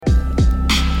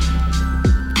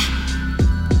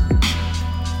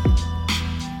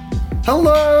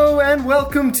Hello and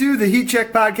welcome to the Heat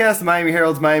Check Podcast, the Miami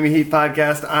Herald's Miami Heat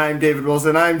podcast. I'm David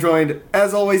Wilson. I'm joined,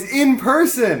 as always, in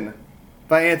person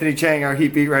by Anthony Chang, our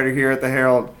Heat beat writer here at the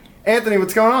Herald. Anthony,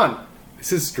 what's going on?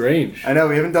 This is strange. I know,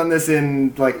 we haven't done this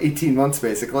in like 18 months,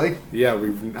 basically. Yeah,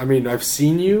 I've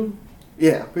seen you.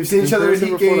 Yeah, we've seen each other at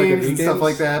Heat before, games and stuff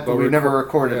like that, but we've never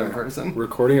recorded in person.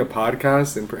 Recording a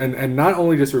podcast, and not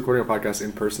only just recording a podcast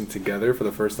in person together for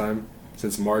the first time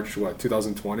since March,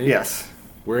 2020? Yes.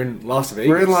 We're in Las Vegas.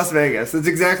 We're in Las Vegas. That's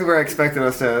exactly where I expected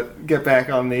us to get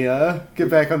back on the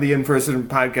in-person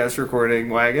podcast recording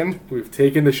wagon. We've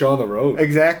taken the show on the road.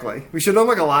 Exactly. We should have done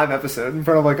like a live episode in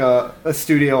front of like a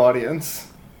studio audience.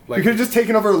 We could have just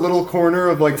taken over a little corner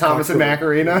of like Thomas and Mack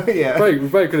Arena. Yeah. We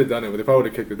probably could have done it, but they probably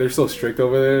would have kicked it. They're so strict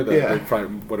over there that they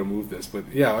probably would have moved this. But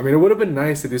yeah, I mean, it would have been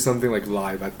nice to do something like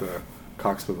live at the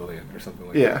Cox Pavilion or something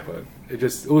like that. But it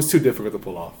was too difficult to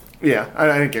pull off. Yeah,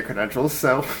 I didn't get credentials,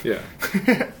 so. Yeah.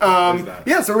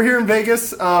 So we're here in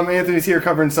Vegas. Anthony's here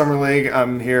covering Summer League.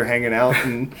 I'm here hanging out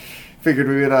and figured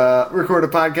we would record a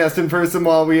podcast in person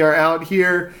while we are out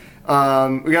here.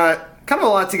 We got kind of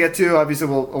a lot to get to. Obviously,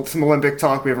 some Olympic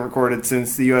talk we haven't recorded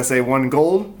since the USA won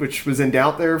gold, which was in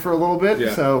doubt there for a little bit.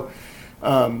 Yeah. So,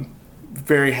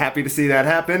 very happy to see that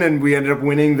happen. And we ended up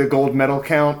winning the gold medal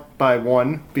count by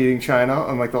 1, beating China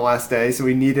on like the last day. So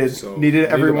we needed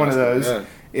every one of those.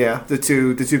 Yeah, the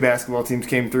two basketball teams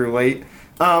came through late.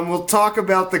 We'll talk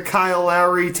about the Kyle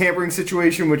Lowry tampering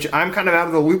situation, which I'm kind of out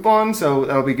of the loop on, so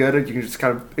that'll be good. You can just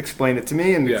kind of explain it to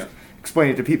me and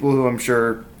explain it to people who I'm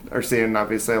sure are seeing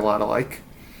obviously a lot of like.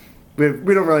 We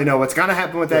don't really know what's going to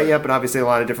happen with that yet, but obviously a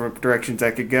lot of different directions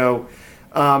that could go.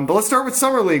 But let's start with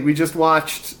Summer League. We just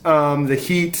watched the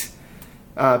Heat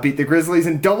beat the Grizzlies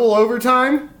in double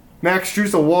overtime. Max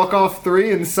Strus a walk-off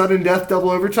 3 and sudden death double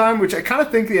overtime, which I kind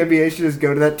of think the NBA should just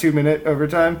go to that 2-minute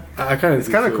overtime. It's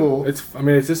kind of cool. It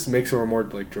just makes it a more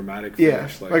like dramatic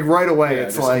finish. Yeah, like right away,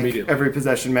 it's like every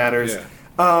possession matters.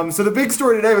 Yeah. So the big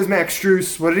story today was Max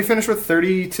Strus. What did he finish with?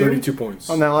 32? 32 points.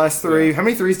 On that last 3. Yeah. How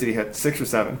many threes did he hit? 6 or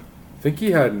 7? I think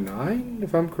he had 9,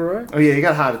 if I'm correct. Oh yeah, he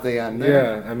got hot at the end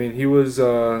there. Yeah, I mean he was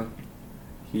give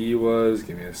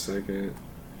me a second.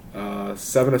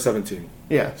 7 of 17.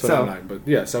 Yeah, so 9, but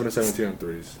 7 of 17 on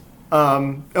threes.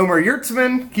 Omer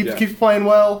Yurtseven keeps playing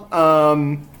well.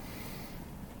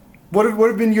 What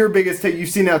have been your biggest take? You've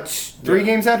seen now 3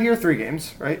 games out here, 3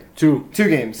 games, right? 2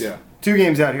 games. Yeah, 2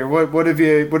 games out here. What has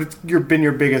been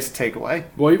your biggest takeaway?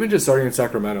 Well, even just starting in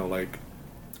Sacramento, like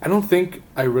I don't think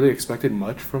I really expected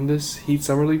much from this Heat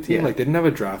Summer League team. Yeah. Like they didn't have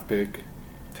a draft pick.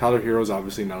 Tyler Hero's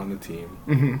obviously not on the team.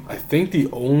 Mm-hmm. I think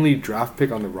the only draft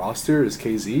pick on the roster is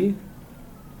KZ.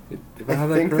 I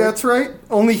think that's right.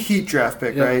 Only Heat draft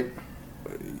pick, right?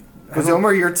 Was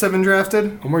Omer Yurtseven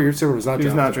drafted? Omer Yurtseven was not drafted. He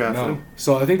was not drafted. No.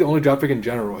 So I think the only draft pick in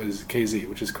general is KZ,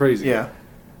 which is crazy. Yeah.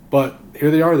 But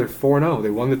here they are. They're 4-0. They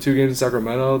won the 2 games in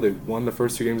Sacramento. They won the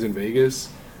first 2 games in Vegas.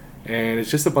 And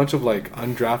it's just a bunch of like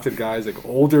undrafted guys, like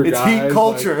older guys. It's Heat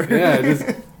culture. Like, just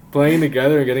playing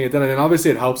together and getting it done. And then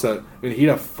obviously it helps that He'd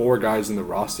have 4 guys in the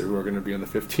roster who are going to be on the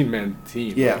 15-man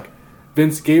team. Yeah. Like,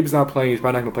 Vince Gabe's not playing. He's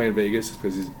probably not going to play in Vegas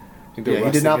because he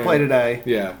did not play today.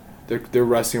 Yeah, they're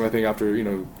resting him, I think, after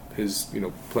his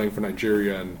playing for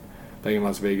Nigeria and playing in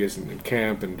Las Vegas and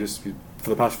camp, and just for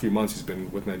the past few months he's been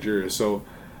with Nigeria. So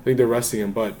I think they're resting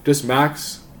him. But just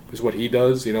Max is what he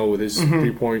does, with his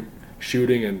 3-point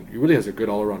shooting, and he really has a good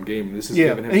all-around game. And this is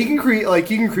giving him. And he can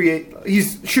create.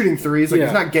 He's shooting threes.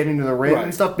 He's not getting to the rim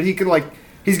and stuff, but he can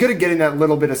He's good at getting that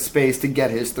little bit of space to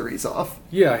get his threes off.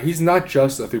 Yeah, he's not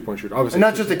just a 3-point shooter. Obviously, and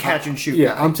not just a catch and shoot.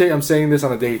 Yeah, guy. I'm saying this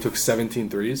on a day he took 17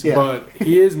 threes. Yeah. But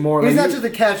he is more. He's not just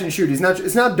a catch and shoot.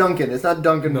 It's not Duncan. It's not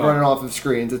Duncan running off of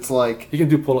screens. It's like he can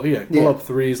do pull up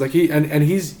threes. Like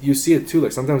he's you see it too.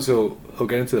 Like sometimes he'll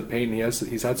get into the paint and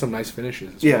he's had some nice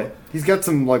finishes. As well. He's got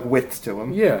some like width to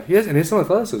him. Yeah, he has some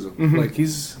athleticism. Mm-hmm. Like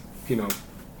he's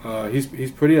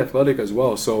pretty athletic as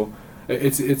well. So.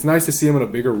 It's nice to see him in a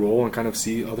bigger role and kind of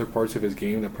see other parts of his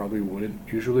game that probably wouldn't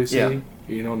usually see.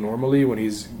 Yeah. Normally when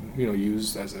he's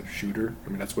used as a shooter, I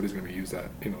mean that's what he's going to be used at.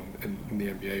 In the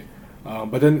NBA.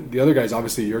 But then the other guy's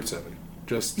obviously Yurtseven,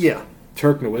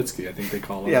 Turk Nowitzki, I think they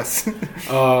call him. Yes.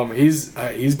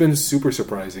 He's been super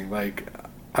surprising. Like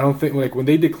I don't think when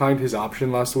they declined his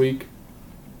option last week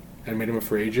and made him a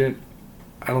free agent.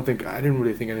 I didn't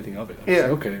really think anything of it. I was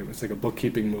like, okay, it's like a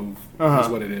bookkeeping move. That's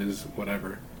what it is.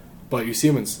 Whatever. But you see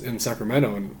him in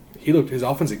Sacramento, and his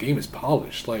offensive game is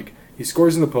polished. Like he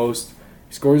scores in the post,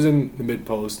 he scores in the mid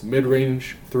post, mid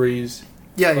range threes.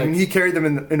 Yeah, and he carried them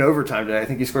in overtime today. I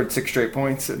think he scored 6 straight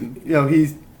points, and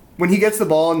when he gets the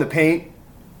ball in the paint,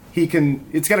 he can.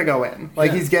 It's gonna go in.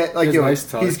 Like he's nice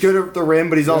touch. He's good at the rim,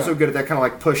 but he's also good at that kind of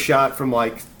like push shot from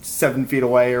like 7 feet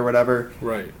away or whatever.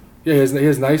 Right. Yeah, he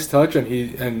has nice touch,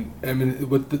 and I mean,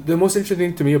 what the most interesting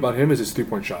thing to me about him is his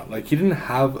 3-point shot. Like he didn't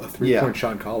have a 3-point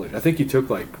shot in college. I think he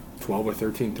took like 12 or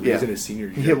 13 threes in his senior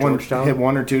year. He hit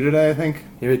one or two today, I think.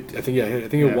 I think he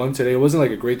hit one today. It wasn't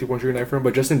like a great 3-point shooting night for him,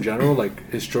 but just in general, like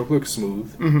his stroke looks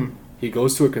smooth. Mm-hmm. He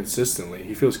goes to it consistently.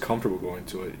 He feels comfortable going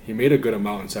to it. He made a good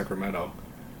amount in Sacramento.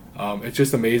 It's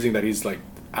just amazing that he's like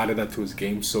added that to his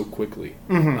game so quickly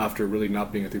after really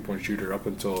not being a 3-point shooter up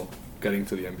until getting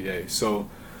to the NBA. So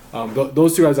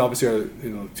those two guys obviously are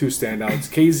two standouts.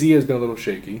 KZ has been a little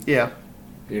shaky. Yeah.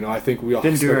 I think we all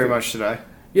didn't do very much today.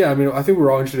 Yeah, I mean, I think we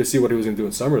were all interested to see what he was going to do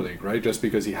in Summer League, right? Just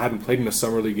because he hadn't played in a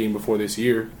Summer League game before this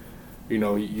year.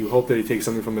 You hope that he takes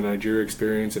something from the Nigeria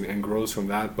experience and grows from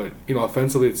that. But,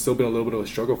 offensively, it's still been a little bit of a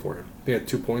struggle for him. He had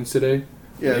 2 points today.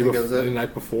 Yeah, I think that was it. The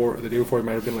day before, it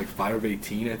might have been like 5 of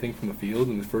 18, I think, from the field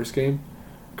in the first game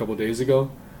a couple of days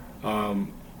ago.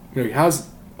 He has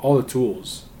all the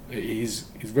tools. He's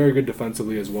very good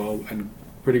defensively as well and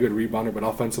pretty good rebounder, but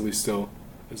offensively still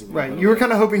is a little right. You were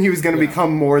kind of hoping he was going to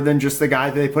become more than just the guy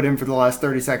they put in for the last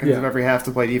 30 seconds of every half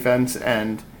to play defense,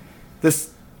 and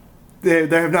there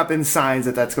have not been signs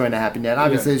that that's going to happen yet.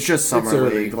 Obviously, it's just summer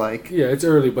league. It's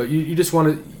early, but you just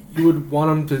you would want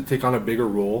him to take on a bigger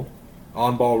role,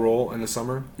 on-ball role in the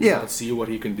summer. See what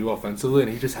he can do offensively,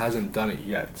 and he just hasn't done it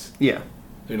yet. Yeah.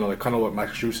 Like kind of what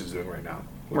Max Strus is doing right now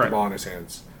with the ball in his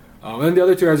hands. And the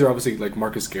other two guys are obviously like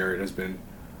Marcus Garrett has been,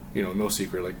 no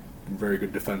secret, like very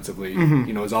good defensively.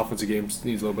 His offensive game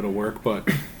needs a little bit of work, but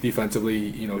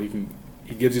defensively,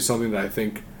 he gives you something that I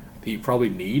think he probably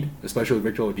need, especially with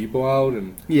Victor Oladipo out,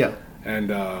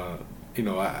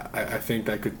 I think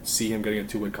I could see him getting a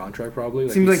 2-way contract probably.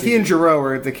 Seems like he and Giroux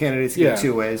are the candidates to get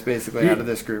 2 ways basically out of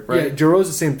this group, right? Yeah, Giroux's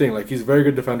the same thing. Like he's a very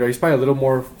good defender. He's probably a little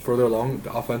more further along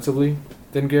offensively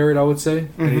than Garrett, I would say,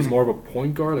 and he's more of a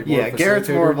point guard. Garrett's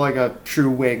more of like a true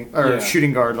wing or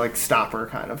shooting guard, like stopper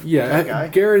kind of. Yeah, guy.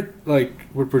 Garrett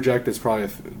would project as probably a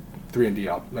 3-and-D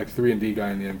like 3-and-D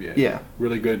guy in the NBA. Yeah,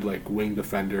 really good like wing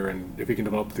defender, and if he can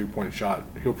develop a 3-point shot,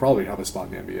 he'll probably have a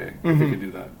spot in the NBA if he can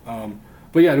do that.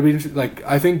 But yeah, it'll be interesting. Like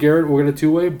I think Garrett will get a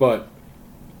 2-way, but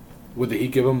would the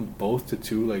Heat give him both to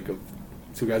two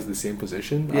guys in the same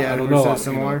position? Yeah, I don't know. So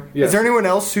similar. Is there anyone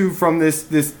else who from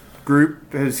this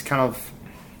group has kind of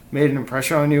made an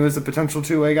impression on you as a potential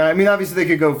 2-way guy? I mean, obviously they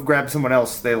could go grab someone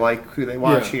else they like who they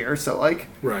watch here. So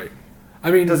right.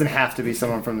 I mean, it doesn't have to be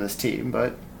someone from this team,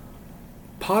 but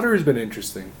Potter has been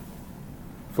interesting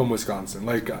from Wisconsin.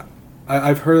 Like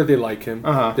I've heard that they like him.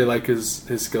 They like his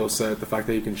skill set, the fact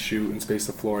that he can shoot and space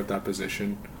the floor at that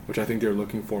position, which I think they're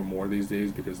looking for more these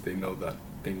days because they know that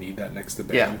they need that next to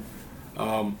Bam. Yeah.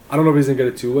 I don't know if he's gonna get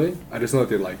a 2-way. I just know that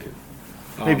they like him.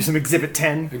 Maybe some Exhibit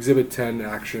 10. Exhibit 10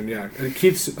 action, yeah. And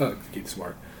Keith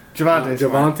Smart.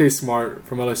 Javonte Smart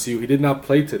from LSU. He did not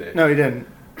play today. No, he didn't.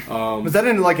 Was that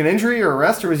in like an injury or a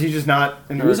rest, or was he just not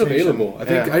in the rotation? He was available.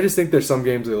 I just think there's some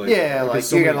games that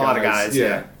you got a lot of guys.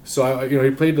 Yeah. So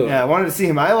he played the. Yeah, I wanted to see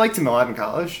him. I liked him a lot in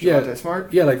college. Javonte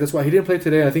Smart. Yeah, that's why he didn't play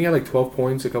today. I think he had 12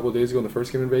 points a couple of days ago in the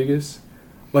first game in Vegas.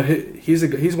 But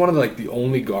he's one of the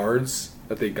only guards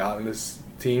that they got in this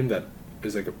team that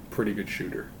is a pretty good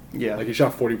shooter. Yeah. He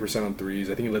shot 40% on threes.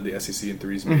 I think he led the SEC in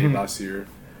threes made last year.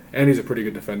 And he's a pretty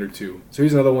good defender, too. So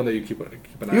he's another one that you keep an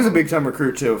eye on. He was a big-time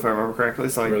recruit, too, if I remember correctly.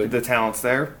 So, really? The talent's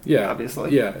there,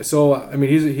 obviously. Yeah, so, I mean,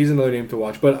 he's another name to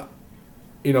watch. But,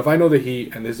 if I know the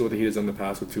Heat, and this is what the Heat has done in the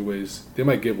past with 2-ways, they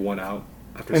might give one out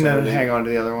after and then hang on to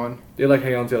the other one. They,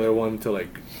 hang on to the other one to,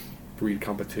 breed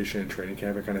competition in training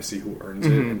camp and kind of see who earns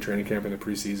it in training camp in the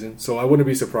preseason. So, I wouldn't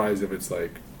be surprised if it's,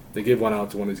 they give one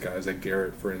out to one of these guys, like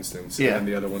Garrett, for instance, and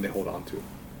the other one they hold on to.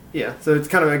 Yeah, so it's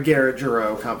kind of a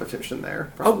Garrett-Giroux competition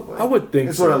there, probably. I would think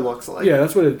that's so. That's what it looks like. Yeah,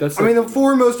 that's what it... That's I mean, the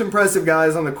 4 most impressive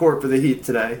guys on the court for the Heat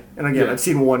today, and again, I've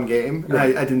seen one game, and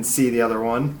I didn't see the other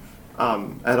one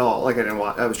at all. I didn't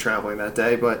watch. I was traveling that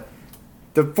day, but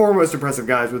the 4 most impressive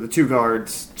guys were the 2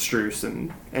 guards, Strus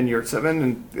and Yurtseven,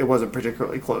 and it wasn't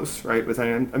particularly close, right? With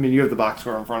anyone, I mean, you have the box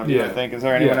score in front of you, I think. Is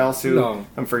there anyone else who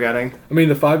I'm forgetting? I mean,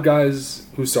 the 5 guys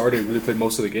who started really played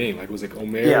most of the game. It was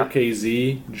Omer,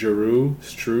 KZ, Giroux,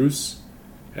 Strus,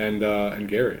 and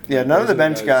Garrett. Yeah, none of the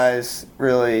bench guys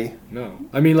really. No,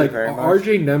 I mean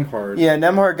RJ Nembhard. Yeah,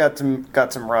 Nembhard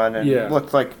got some run and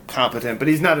looked competent, but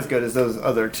he's not as good as those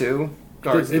other 2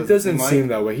 guards. It doesn't seem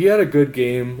that way. He had a good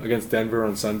game against Denver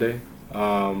on Sunday,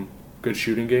 good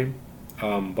shooting game,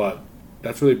 but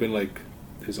that's really been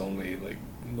his only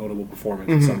notable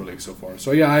performance in Summer League so far.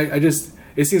 So yeah, I just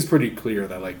it seems pretty clear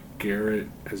that Garrett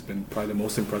has been probably the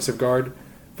most impressive guard.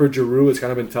 for Giroux, it's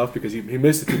kind of been tough because he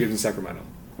missed the 2 games in Sacramento.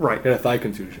 Right. He had a thigh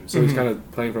contusion, so he's kind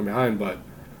of playing from behind. But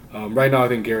right now, I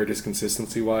think Garrett, just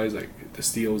consistency-wise, like the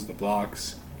steals, the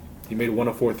blocks, he made 1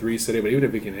 of 4 threes today. But even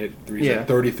if he can hit threes at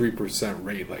 33%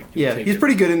 rate, like he's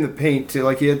pretty good in the paint too.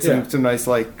 Like he had some nice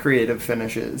like creative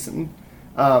finishes and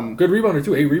good rebounder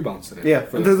too. 8 rebounds today. Yeah,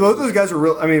 both those guys were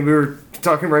real. I mean, we were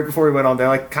talking right before we went on. They're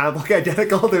like kind of like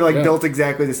identical. They're like built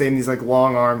exactly the same. These like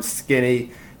long arms, skinny.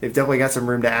 They've definitely got some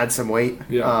room to add some weight.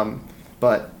 Yeah.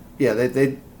 But yeah,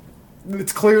 they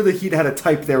it's clear the Heat had a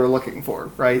type they were looking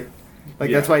for, right? Like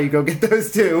that's why you go get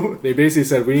those two. They basically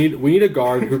said we need a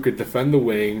guard who could defend the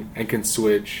wing and can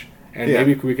switch, and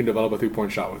maybe we can develop a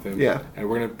 3-point shot with him. Yeah, and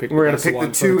we're gonna pick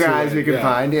the 2 guys we can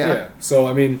find. Yeah. So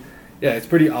I mean, it's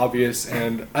pretty obvious,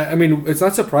 and I mean it's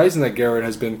not surprising that Garrett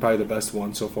has been probably the best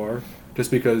one so far,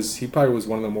 just because he probably was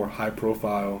one of the more high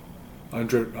profile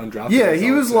undrafted. Yeah,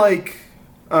 he was like.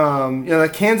 The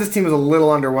Kansas team was a little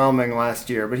underwhelming last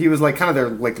year, but he was like kind of their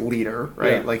like leader,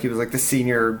 right? Yeah. Like he was like the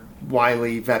senior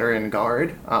wily veteran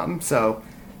guard. So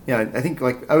I think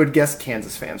like I would guess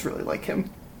Kansas fans really like him.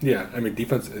 Yeah, I mean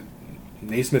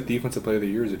Naismith Defensive Player of the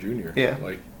Year as a junior. Yeah,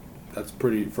 like that's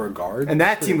pretty for a guard. And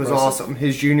that team was awesome.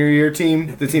 His junior year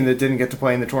team, the team that didn't get to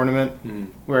play in the tournament,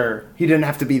 where he didn't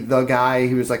have to be the guy.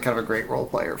 He was like kind of a great role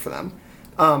player for them.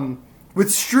 With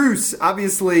Strus,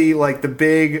 obviously like the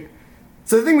big.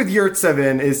 So the thing with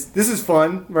Yurtseven is this is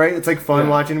fun, right? It's like fun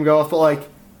watching him go off, but like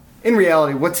in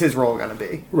reality, what's his role gonna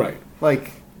be? Right.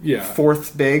 Like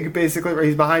fourth big, basically. Right?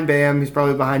 He's behind Bam. He's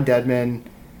probably behind Dedmon.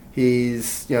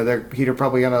 He's the Heat are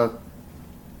probably gonna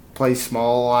play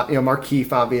small a lot.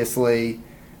 Markieff obviously.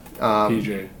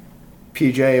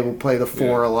 PJ will play the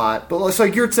 4 a lot, but it's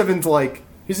like Yurtseven's like.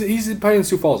 He's playing in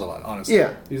Sioux Falls a lot, honestly.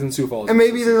 Yeah. He's in Sioux Falls. And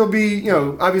maybe there'll be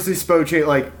obviously Spo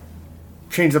like.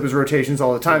 Changes up his rotations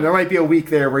all the time. There might be a week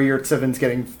there where Yurtseven's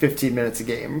getting 15 minutes a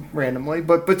game randomly,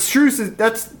 but Strus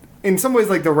that's in some ways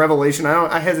like the revelation.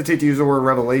 I hesitate to use the word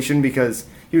revelation because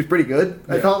he was pretty good.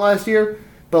 I thought last year,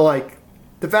 but like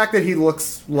the fact that he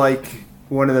looks like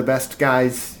one of the best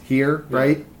guys here,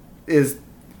 right, is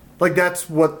like that's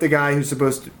what the guy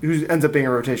who ends up being a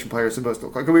rotation player is supposed to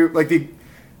look like.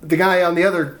 The guy on the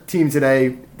other team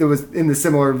today that was in the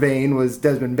similar vein was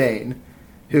Desmond Bane.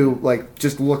 Who like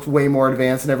just looked way more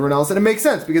advanced than everyone else, and it makes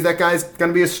sense because that guy's going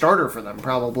to be a starter for them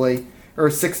probably, or a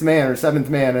 6th man or 7th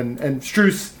man, and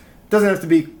Strus doesn't have to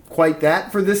be quite that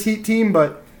for this Heat team,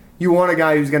 but you want a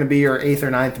guy who's going to be your 8th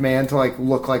or 9th man to like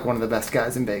look like one of the best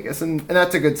guys in Vegas, and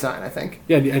that's a good sign, I think.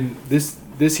 Yeah, and this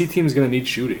Heat team is going to need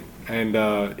shooting, and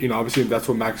obviously that's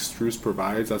what Max Strus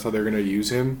provides. That's how they're going to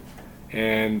use him,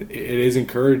 and it is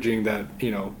encouraging that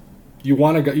You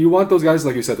want those guys,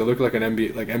 like you said, to look like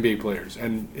NBA players,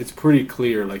 and it's pretty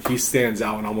clear. Like he stands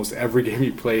out in almost every game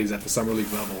he plays at the summer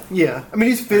league level. Yeah, I mean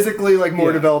he's physically like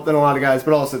more developed than a lot of guys,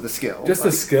 but also the skill. Just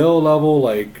the skill level,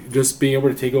 like just being able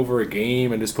to take over a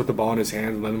game and just put the ball in his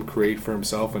hands and let him create for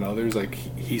himself and others. Like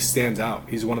he stands out.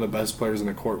 He's one of the best players in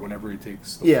the court whenever he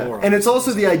takes the floor. Yeah, and it's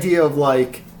also the idea of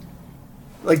like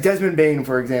Desmond Bane,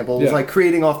 for example, was like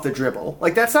creating off the dribble.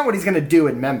 Like that's not what he's going to do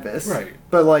in Memphis, right?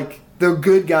 But like. The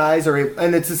good guys are,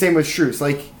 and it's the same with Strus.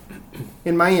 Like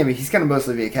in Miami, he's going to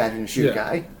mostly be a catch and shoot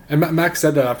guy. And Max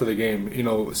said that after the game.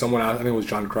 Someone, I think it was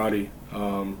John Crotty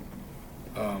from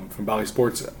Bally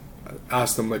Sports,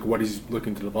 asked him like what he's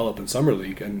looking to develop in summer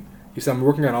league, and he said, "I'm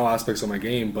working on all aspects of my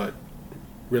game, but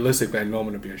realistically, I know I'm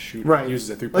going to be a shooter." Right. He uses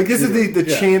a 3-point like this shooter. is the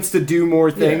chance to do more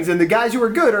things, and the guys who are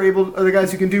good are the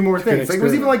guys who can do more things. Like it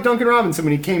was even like Duncan Robinson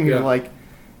when he came here, like.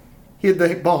 He had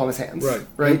the ball in his hands.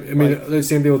 Right. I mean, the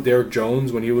same thing with Derek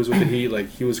Jones when he was with the Heat. Like,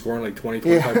 he was scoring like 20,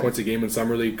 25 points a game in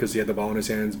Summer League because he had the ball in his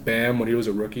hands. Bam, when he was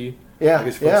a rookie. Like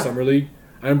his first Summer League.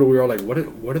 I remember we were all like, what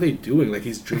are they doing? Like,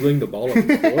 he's dribbling the ball up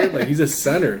the court. Like, he's a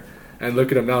center. And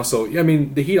look at him now. So, I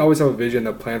mean, the Heat always have a vision,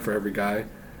 a plan for every guy.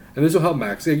 And this will help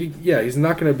Max. Yeah, he's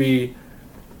not going to be,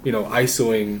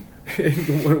 ISOing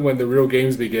when the real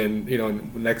games begin,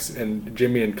 and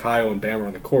Jimmy and Kyle and Bam are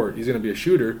on the court. He's going to be a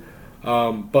shooter.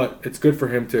 But it's good for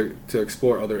him to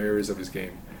explore other areas of his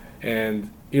game,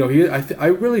 and I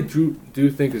really do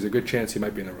think there's a good chance he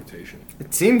might be in the rotation.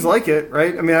 It seems like it,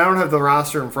 right? I mean, I don't have the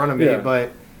roster in front of me, but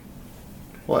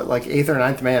like 8th or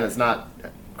 9th man is not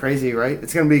crazy, right?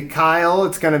 It's going to be Kyle,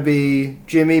 it's going to be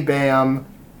Jimmy, Bam,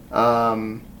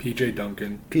 PJ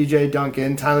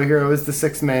Duncan, Tyler Hero is the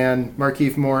 6th man,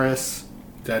 Markieff Morris,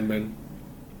 Dedmon.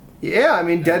 Yeah, I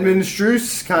mean Dedmon,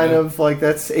 Strus, kind of like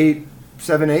that's 8,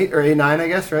 7, 8 or 8, 9, I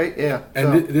guess, right? Yeah.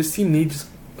 And this team needs,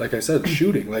 like I said,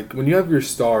 shooting. Like when you have your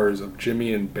stars of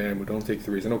Jimmy and Bam who don't take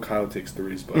threes. I know Kyle takes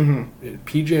threes, but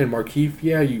PJ and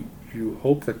Markieff, you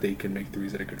hope that they can make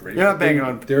threes at a good rate. You're not banking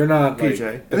on They're not PJ.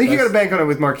 I think you got to bank on it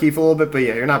with Markieff a little bit, but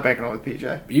yeah, you're not banking on it with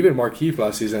PJ. Even Markieff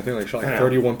last season, I think like shot like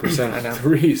 31% on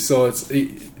threes. So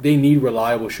they need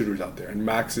reliable shooters out there, and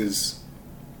Max is,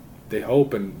 they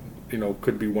hope, and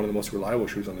could be one of the most reliable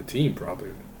shooters on the team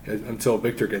probably until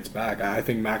Victor gets back. I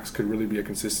think Max could really be a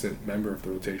consistent member of the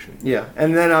rotation. Yeah,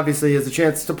 and then obviously he has a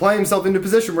chance to play himself into a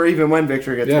position where even when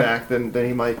Victor gets back, then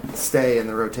he might stay in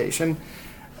the rotation.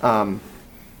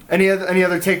 Any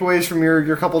other takeaways from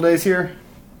your couple days here?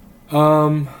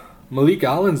 Malik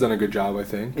Allen's done a good job, I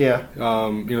think. Yeah.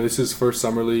 This is his first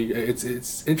summer league.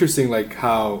 It's interesting, like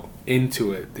how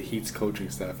into it the Heat's coaching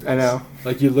staff is. I know.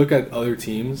 Like you look at other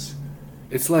teams,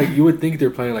 it's like you would think they're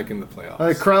playing like in the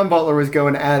playoffs. Crown Butler was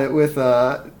going at it with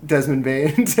Desmond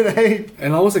Bane today.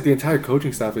 And almost like the entire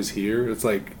coaching staff is here. It's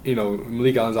like,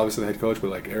 Malik Allen's obviously the head coach, but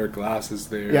like Eric Glass is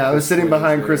there. Yeah, I was sitting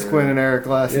behind Chris Quinn and Eric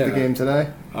Glass at the game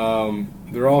today.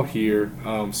 They're all here.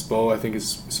 Spo, I think,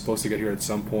 is supposed to get here at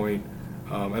some point.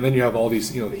 And then you have all these,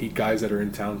 Heat guys that are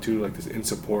in town too, like this in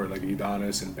support, like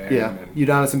Udonis and Bam. Yeah, and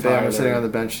Udonis and Bam are sitting on the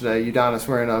bench today. Udonis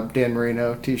wearing a Dan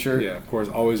Marino t-shirt. Yeah, of course,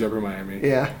 always repping Miami.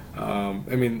 Yeah.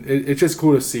 It's just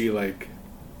cool to see like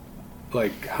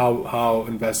how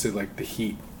invested like the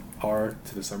Heat are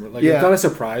to the summer. Like it's not a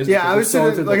surprise. Yeah, I was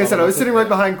sitting, like I said, I was sitting right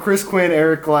behind Chris Quinn,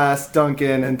 Eric Glass,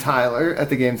 Duncan, and Tyler at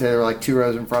the game today. They were like 2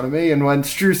 rows in front of me, and when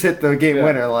Strus hit the game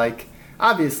winner, like.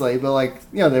 Obviously, but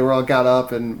they were all got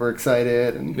up and were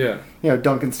excited, and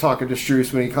Duncan's talking to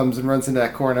Strus when he comes and runs into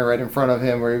that corner right in front of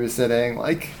him where he was sitting.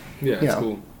 It's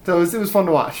cool. So it was fun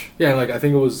to watch. Yeah, I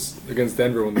think it was against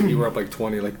Denver when the Heat were up like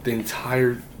 20. Like the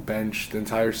entire bench, the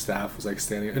entire staff was like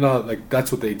standing. And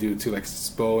that's what they do too. Like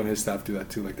Spo and his staff do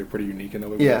that too. Like they're pretty unique in that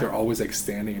way. Yeah. They're always like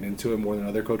standing and into it more than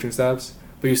other coaching staffs.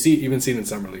 But you see it in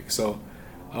summer league. So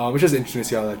it's just interesting to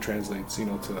see how that translates.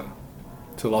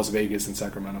 To Las Vegas and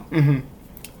Sacramento. Mm-hmm.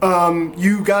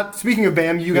 Speaking of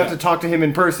Bam, you got to talk to him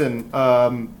in person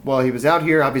while he was out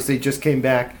here. Obviously, just came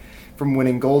back from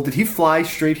winning gold. Did he fly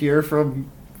straight here from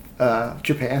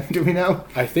Japan? Do we know?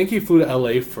 I think he flew to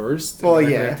LA first. Well,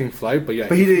 connecting flight, but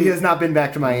he has not been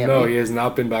back to Miami. No, he has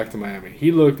not been back to Miami.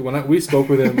 He looked we spoke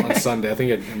with him on Sunday. I think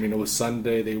it was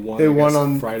Sunday. They won. They won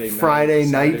on Friday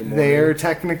night there.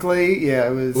 Technically,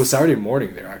 yeah, it was Saturday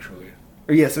morning there actually.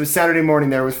 Yes, it was Saturday morning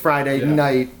there. It was Friday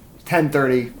night,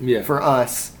 10:30 for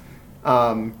us.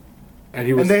 And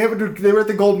they were at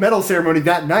the gold medal ceremony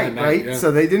that night, right? Yeah.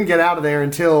 So they didn't get out of there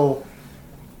until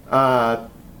I'm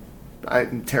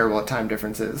terrible at time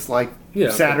differences.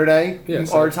 Saturday,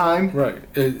 our time. Right.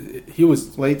 He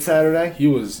was late Saturday.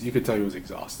 You could tell he was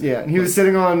exhausted. Yeah, and he was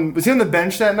sitting on. Was he on the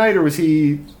bench that night, or was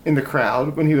he in the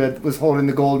crowd when he was holding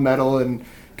the gold medal and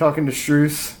talking to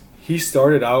Strus? He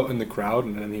started out in the crowd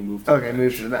and then he moved to the bench.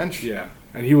 Moved to the bench. Yeah.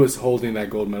 And he was holding that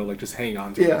gold medal, just hanging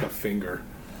on to it like a finger.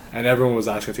 And everyone was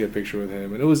asking to take a picture with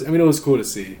him. And it was cool to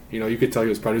see. You could tell he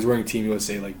was proud. He was wearing Team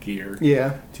USA gear.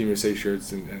 Yeah. Team USA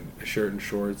shirts and a shirt and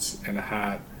shorts and a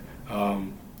hat.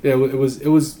 It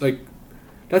was like,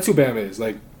 that's who Bam is.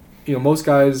 Most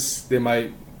guys, they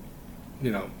might,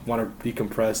 want to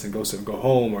decompress and go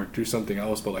home or do something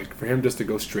else. But for him just to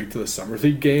go straight to the Summer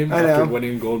League game after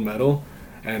winning gold medal,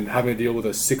 and having to deal with a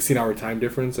 16-hour time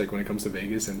difference, when it comes to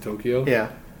Vegas and Tokyo.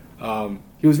 Yeah.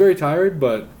 He was very tired,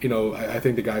 but, I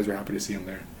think the guys were happy to see him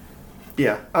there.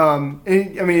 Yeah.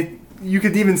 You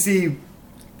could even see,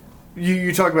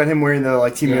 you talk about him wearing the,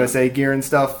 Team USA gear and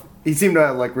stuff. He seemed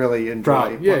to, really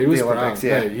enjoy he was the Olympics.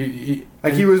 Proud.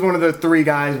 Yeah. He was one of the 3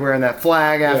 guys wearing that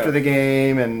flag after the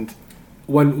game. And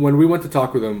when we went to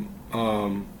talk with him,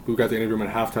 we got to interview him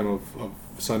at halftime of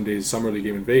Sunday's Summer League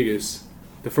game in Vegas.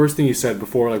 The first thing he said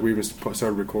before we even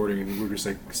started recording, and we were just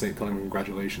telling him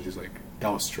congratulations. He's like, "That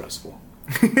was stressful,"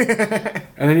 and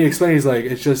then he explained, he's like,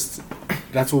 "It's just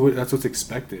that's what's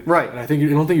expected." Right. And I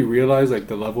don't think you realize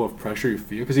the level of pressure you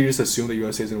feel because you just assume that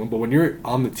USA is going to win. But when you're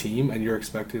on the team and you're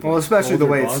expected, especially the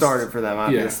way it started for them,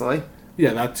 obviously.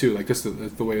 Yeah, that too. Just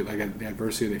the way the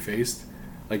adversity they faced.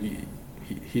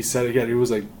 He said it. Yeah, he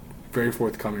was very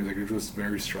forthcoming. It was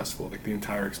very stressful. The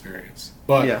entire experience.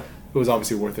 But it was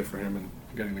obviously worth it for him and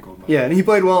getting the gold medal. Yeah, and he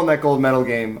played well in that gold medal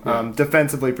game.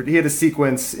 Defensively, he had a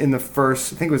sequence in the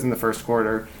first, I think it was in the first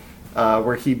quarter,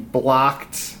 where he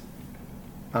blocked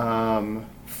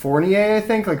Fournier, I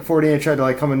think. Fournier tried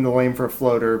to come in the lane for a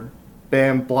floater.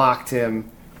 Bam blocked him,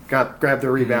 grabbed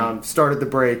the rebound, started the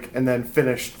break, and then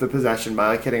finished the possession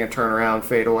by hitting a turnaround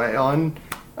fadeaway on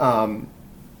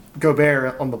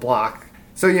Gobert on the block.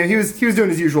 So he was doing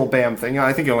his usual Bam thing.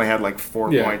 I think he only had like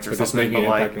 4 points or something, but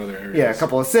like in other areas. Yeah, a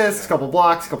couple assists, a couple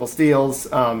blocks, a couple steals.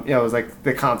 It was like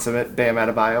the consummate Bam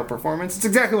Adebayo performance. It's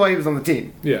exactly why he was on the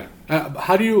team. Yeah.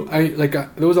 How do you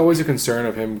there was always a concern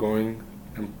of him going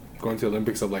to the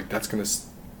Olympics of like that's gonna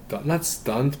not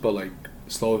stunt but like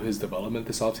slow his development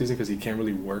this offseason because he can't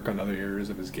really work on other areas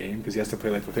of his game because he has to play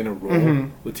like within a role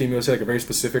with Team USA, like a very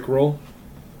specific role.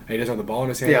 He doesn't have the ball in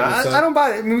his hand. Yeah, I don't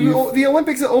buy it. I mean, the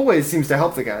Olympics always seems to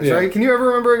help the guys, right? Can you ever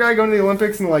remember a guy going to the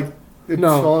Olympics and like it's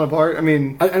falling apart? I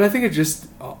mean, and I think it's just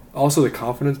also the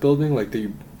confidence building. Like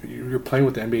you're playing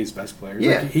with the NBA's best players.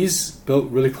 Yeah, like, he's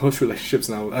built really close relationships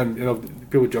now. And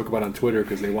people joke about it on Twitter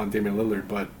because they want Damian Lillard,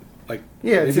 but like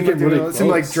it seemed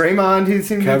like Draymond. He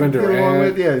seemed Kevin to get along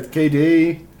with. Yeah,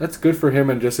 KD. That's good for him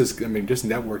and just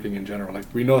networking in general.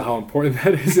 Like we know how important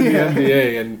that is in the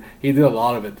NBA, and he did a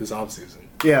lot of it this offseason.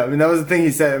 Yeah, I mean, that was the thing he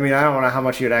said. I mean, I don't know how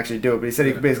much he would actually do it, but he said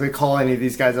he could basically call any of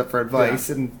these guys up for advice.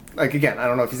 Yeah. And, like, again, I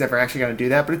don't know if he's ever actually going to do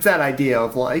that, but it's that idea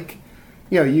of, like,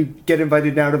 you get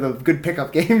invited now to the good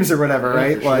pickup games or whatever,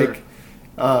 right? Like,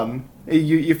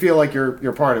 you feel like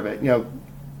you're part of it.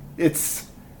 It's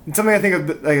something I think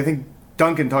of, like, I think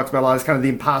Duncan talks about a lot is kind of the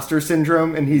imposter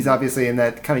syndrome, and he's obviously in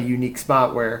that kind of unique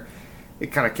spot where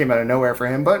it kind of came out of nowhere for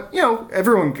him. But,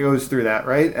 everyone goes through that,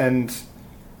 right? And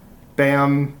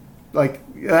Bam, like,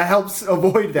 that helps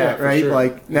avoid that, right? Sure.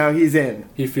 Like, now he's in.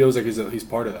 He feels like he's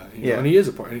part of that. And he is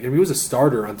a part. I mean, he was a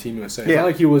starter on Team USA. It's not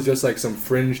like he was just like some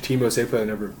fringe Team USA player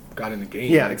that never got in the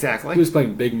game. Yeah, exactly. He was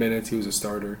playing big minutes. He was a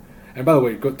starter. And by the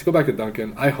way, to go back to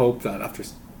Duncan, I hope that after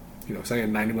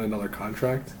signing a $90 million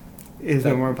contract, is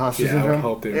no more imposter syndrome? I would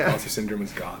hope the imposter syndrome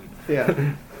is gone. Yeah.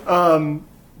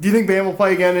 Do you think Bam will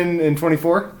play again in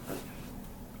 24?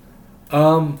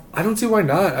 I don't see why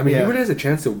not. I mean, he really has a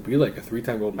chance to be like a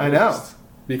 3-time gold medalist. I know.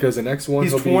 Because the next one,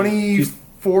 he's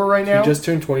 24 right now. He just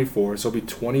turned 24, so he'll be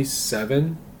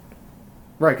 27.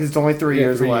 Right, because it's only 3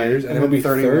 years away. And he'll be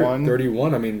 31.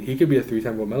 31. I mean, he could be a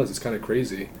 3-time gold medalist. It's kind of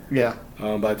crazy. Yeah.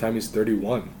 By the time he's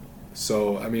 31.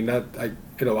 So, I mean,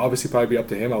 obviously probably be up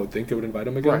to him. I would think they would invite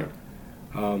him again. Right.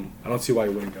 I don't see why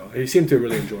he wouldn't go. He seemed to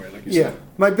really enjoy it, like you said.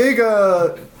 My big...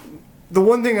 the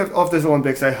one thing off this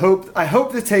Olympics, I hope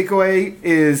the takeaway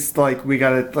is like we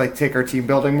gotta like take our team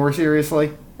building more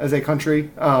seriously as a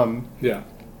country.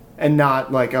 And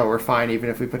not like we're fine even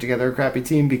if we put together a crappy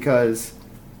team because,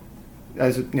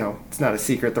 as it's not a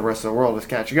secret the rest of the world is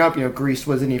catching up. Greece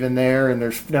wasn't even there, and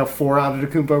there's now 4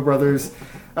 Antetokounmpo brothers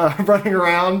running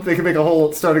around. They can make a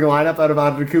whole starting lineup out of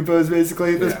Antetokounmpos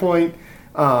basically at this point.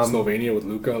 Slovenia with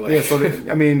Luka.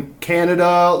 I mean,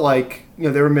 Canada,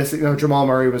 they were missing. Jamal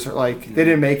Murray was they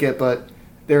didn't make it, but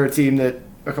they're a team that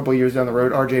a couple of years down the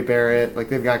road, RJ Barrett,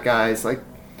 they've got guys.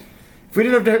 If we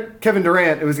didn't have Kevin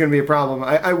Durant, it was going to be a problem.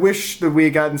 I wish that we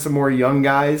had gotten some more young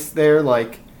guys there,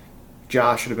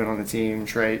 Josh should have been on the team,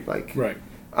 Trey. Right.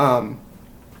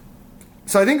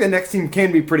 So I think the next team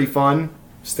can be pretty fun.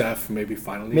 Steph, maybe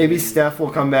finally. Maybe Steph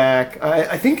will come back.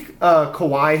 I think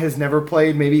Kawhi has never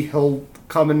played. Maybe he'll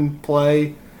come and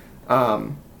play.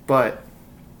 But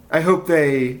I hope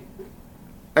they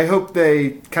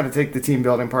kind of take the team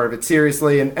building part of it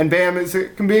seriously. And Bam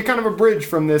can be kind of a bridge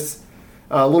from this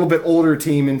a little bit older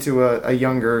team into a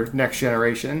younger next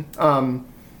generation.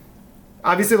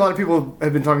 Obviously, a lot of people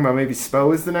have been talking about maybe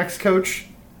Spo as the next coach.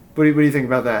 What do you think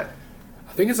about that?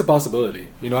 I think it's a possibility.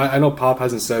 I know Pop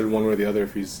hasn't said one way or the other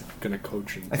if he's going to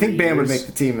coach in 3 I think Bam years. would make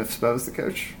the team if Spo's the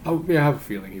coach. I have a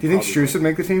feeling. Do you think Strus would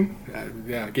make the team?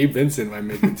 Yeah, Gabe Vincent might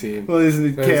make the team. Well,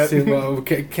 isn't he? Well,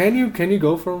 can you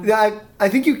go from? Yeah, I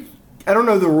think you. I don't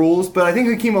know the rules, but I think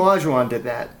Hakeem Olajuwon did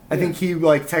that. I think he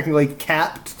technically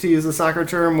capped, to use the soccer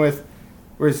term, with.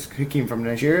 Where's Hakeem from?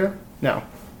 Nigeria? No.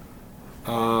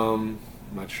 I'm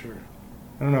not sure.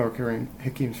 I don't know where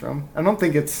Hakeem's from. I don't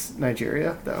think it's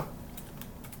Nigeria though.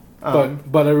 But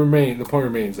the point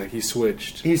remains he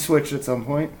switched. He switched at some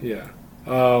point. Yeah.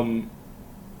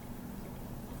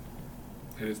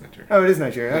 It is Nigeria. Oh, it is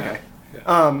Nigeria. Okay.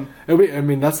 Yeah.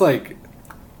 That's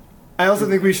I also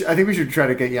think we should try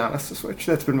to get Giannis to switch.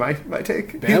 That's been my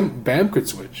take. Bam could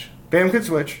switch. Bam could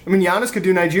switch. I mean, Giannis could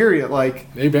do Nigeria.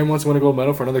 Maybe Bam wants to win a gold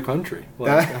medal for another country.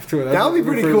 That would be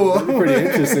pretty cool. That'd be pretty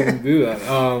interesting to do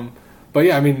that. But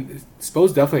yeah, I mean,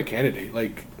 Spo's definitely a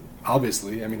candidate.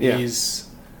 Obviously, I mean,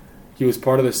 he was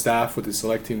part of the staff with the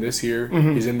select team this year.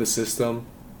 Mm-hmm. He's in the system.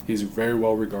 He's very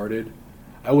well regarded.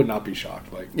 I would not be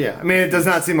shocked. Yeah, I mean, it does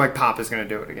not seem like Pop is going to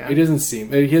do it again. It doesn't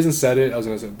seem. He hasn't said it. I was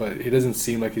going to say, but it doesn't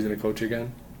seem like he's going to coach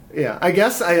again. Yeah, I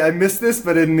guess I missed this,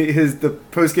 but in the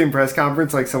post game press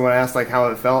conference, someone asked how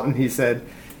it felt, and he said,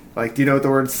 do you know what the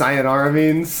word sayonara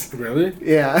means? Really?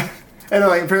 Yeah. And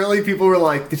apparently people were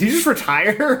like, "Did he just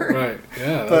retire?" Right.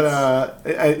 Yeah.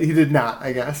 But he did not,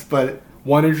 I guess. But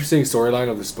one interesting storyline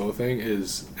of the Spo thing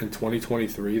is in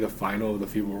 2023, the final of the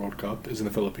FIBA World Cup is in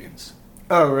the Philippines.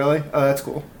 Oh, really? Oh, that's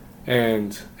cool.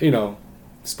 And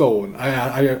Spo,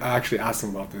 I actually asked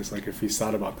him about this, like if he's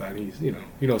thought about that. And he's,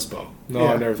 Spo. No,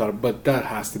 I never thought. But that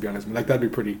has to be honest. Like that'd be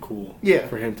pretty cool. Yeah.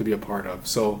 For him to be a part of.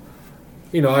 So,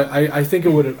 I think it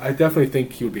would. I definitely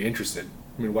think he would be interested.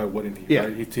 I mean, why wouldn't he? Yeah.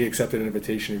 Right? He accepted an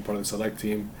invitation to be part of the select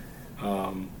team,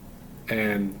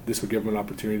 and this would give him an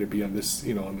opportunity to be on this,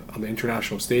 on the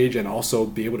international stage, and also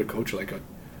be able to coach like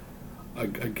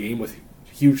a game with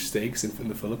huge stakes in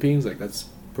the Philippines. Like that's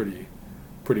pretty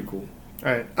cool.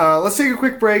 All right, let's take a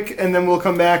quick break, and then we'll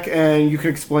come back, and you can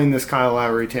explain this Kyle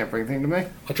Lowry tampering thing to me.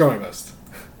 I'll try my best.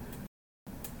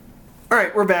 All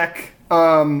right, we're back.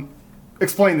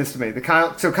 Explain this to me.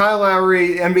 Kyle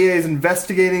Lowry, the NBA is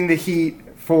investigating the Heat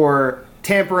for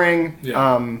tampering.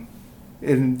 Yeah.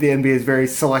 In the NBA's very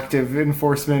selective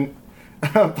enforcement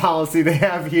policy they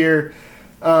have here.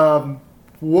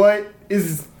 What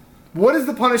is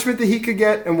the punishment that he could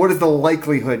get, and what is the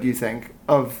likelihood, you think,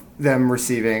 of them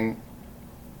receiving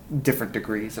different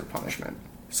degrees of punishment?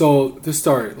 So to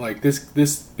start, like this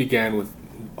began with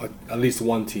at least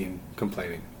one team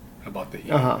complaining about the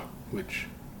Heat, which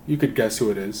you could guess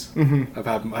who it is. Mm-hmm.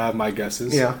 I have my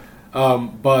guesses. Yeah.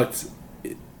 But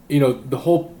the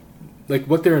whole, like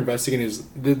what they're investigating is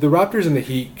the Raptors and the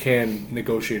Heat can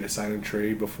negotiate a sign and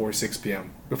trade before 6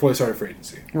 p.m. before the start of free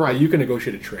agency. Right. You can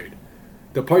negotiate a trade.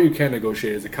 The part you can't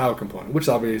negotiate is the Kyle component, which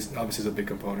obviously is a big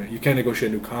component. You can't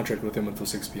negotiate a new contract with him until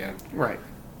 6 p.m. Right.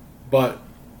 But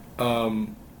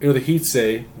the Heat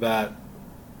say that,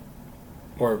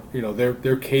 or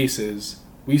their case is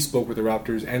we spoke with the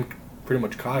Raptors and pretty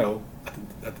much Kyle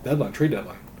at the deadline, trade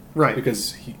deadline. Right.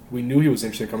 Because we knew he was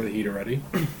interested in coming to the Heat already.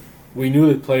 We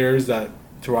knew the players that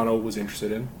Toronto was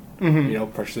interested in.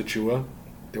 Mm-hmm. Precious Achiuwa.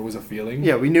 There was a feeling.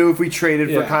 Yeah, we knew if we traded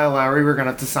for Kyle Lowry, we were going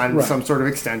to have to sign some sort of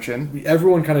extension.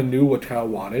 Everyone kind of knew what Kyle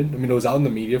wanted. I mean, it was out in the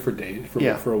media for days,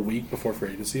 for a week before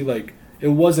free agency. Like, it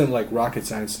wasn't like rocket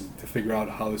science to figure out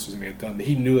how this was going to get done.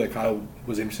 He knew that Kyle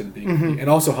was interested in being in the Heat. It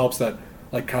also helps that,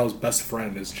 like, Kyle's best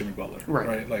friend is Jimmy Butler.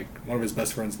 Right? Like, one of his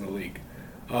best friends in the league.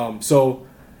 So,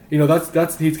 that's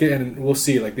the Heat's getting, and we'll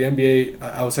see. Like, the NBA,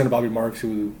 I was saying to Bobby Marks,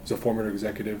 who's a former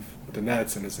executive with the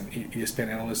Nets and is an ESPN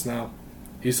analyst now.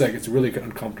 He's like, it's really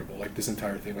uncomfortable, like this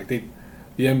entire thing. Like the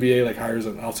NBA like hires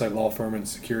an outside law firm and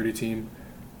security team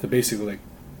to basically like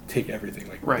take everything,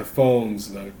 like the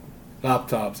phones, the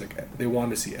laptops, like they want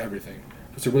to see everything.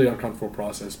 It's a really uncomfortable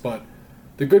process. But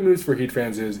the good news for Heat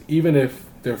fans is even if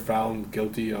they're found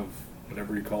guilty of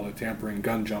whatever you call it, tampering,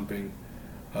 gun jumping,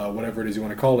 whatever it is you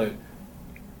want to call it,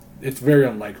 it's very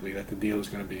unlikely that the deal is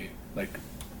going to be like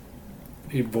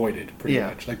voided. Pretty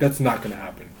much, like that's not going to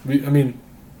happen. I mean.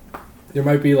 There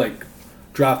might be like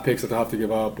draft picks that they'll have to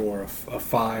give up or a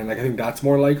fine. Like I think that's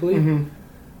more likely. Mm-hmm.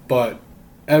 But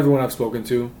everyone I've spoken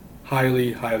to,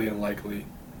 highly, highly unlikely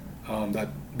that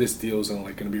this deal is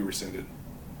going to be rescinded.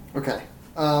 Okay.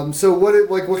 So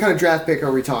what kind of draft pick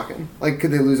are we talking? Like,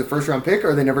 could they lose a first round pick, or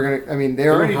are they never going to? I mean, they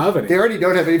already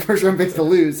don't have any first round picks to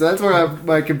lose. So that's where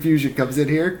my confusion comes in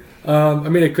here. I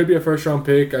mean, it could be a first round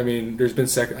pick. I mean, there's been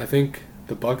I think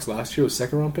the Bucks last year was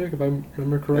second round pick, if I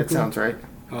remember correctly. That sounds right.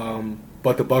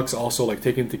 But the Bucks also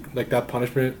taking that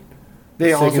punishment.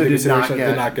 They also did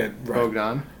not get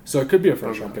Bogdan. So it could be a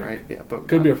first round pick. Right? Yeah, Bogdan.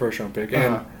 Could be a first round pick,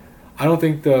 and I don't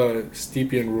think the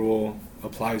Stepien rule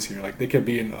applies here. Like they could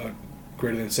be in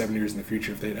greater than 7 years in the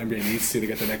future if the NBA needs to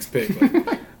get the next pick,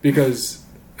 because.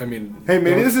 I mean, hey,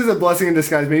 maybe this is a blessing in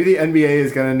disguise. Maybe the NBA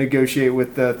is going to negotiate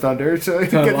with the Thunder to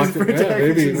get this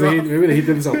protection. Maybe they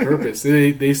did this on purpose.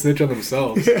 They snitch on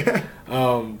themselves. Yeah.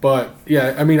 But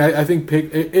yeah, I mean, I think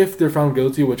if they're found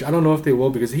guilty, which I don't know if they will,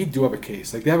 because he do have a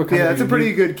case. Like they have a kind of it's a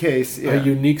pretty good case. Yeah. A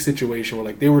unique situation where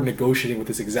like they were negotiating with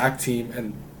this exact team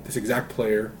and this exact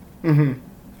player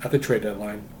at the trade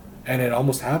deadline, and it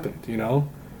almost happened.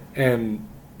 And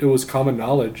it was common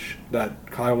knowledge that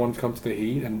Kyle wanted to come to the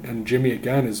Heat, and Jimmy,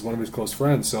 again, is one of his close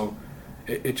friends. So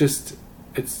it's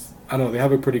I don't know, they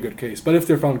have a pretty good case. But if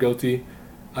they're found guilty,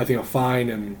 I think a fine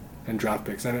and draft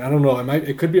picks. And I don't know,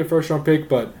 it could be a first-round pick,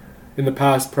 but in the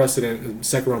past, precedent,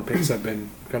 second-round picks have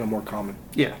been kind of more common.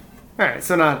 Yeah. All right,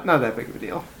 so not that big of a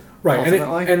deal. Right,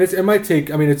 and it might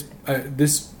take, I mean,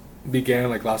 this began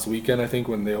like last weekend, I think,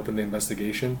 when they opened the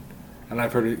investigation. And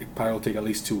I've heard it probably will take at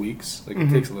least 2 weeks. Like, it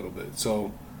takes a little bit.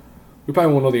 So we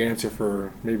probably won't know the answer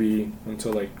for maybe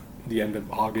until like the end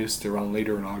of August, around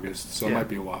later in August. So it might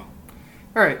be a while.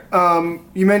 All right.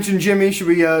 You mentioned Jimmy. Should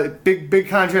we big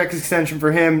contract extension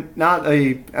for him?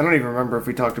 I don't even remember if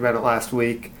we talked about it last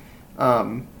week.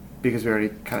 because we already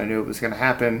kind of knew it was going to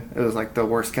happen. It was like the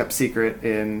worst kept secret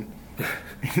in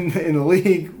the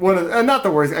league. Not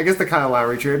the worst. I guess the Kyle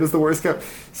Lowry trade was the worst kept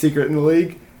secret in the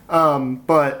league.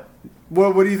 But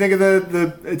what do you think of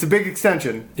the? It's a big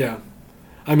extension. Yeah,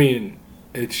 I mean,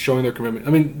 it's showing their commitment.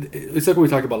 I mean, it's like what we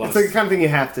talked about last. It's like the kind of thing you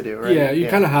have to do, right? Yeah, you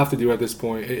kind of have to do at this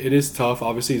point. It is tough.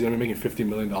 Obviously, he's going to be making $50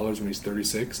 million when he's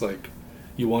 36. Like,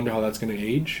 you wonder how that's going to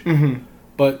age. Mm-hmm.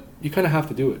 But you kind of have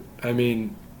to do it. I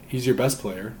mean, he's your best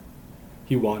player.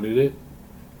 He wanted it.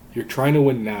 You're trying to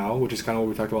win now, which is kind of what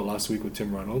we talked about last week with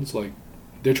Tim Reynolds. Like,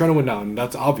 they're trying to win now, and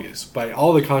that's obvious by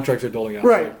all the contracts they're doling out.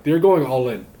 Right. Like, they're going all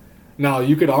in. Now,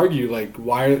 you could argue, like,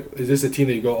 why is this a team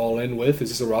that you go all in with? Is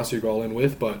this a roster you go all in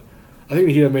with? But I think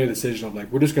the Heat have made a decision of,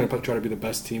 like, we're just going to try to be the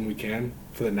best team we can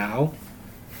for the now.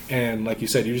 And like you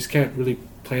said, you just can't really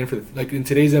plan for like, in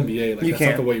today's NBA, like, that's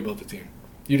not the way you build a team.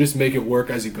 You just make it work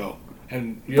as you go.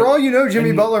 And for all you know,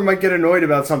 Jimmy Butler might get annoyed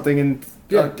about something in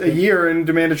a year and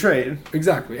demand a trade.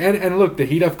 Exactly. And look, the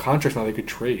Heat have contracts now they could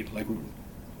trade. Like,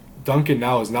 Duncan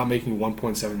now is not making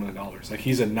 $1.7 million. Like,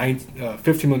 he's a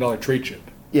 $15 million trade chip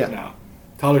now.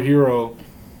 Tyler Hero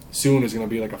soon is going to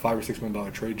be like a $5 or $6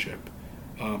 million trade chip.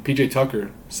 PJ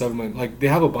Tucker, $7 million. Like, they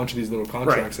have a bunch of these little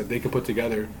contracts that they can put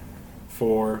together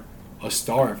for a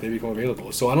star if they become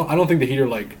available. So I don't think the Heat are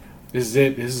like, this is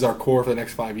it. This is our core for the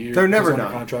next 5 years. They're never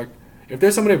done. Contract. If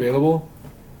there's somebody available,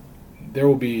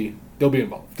 they'll be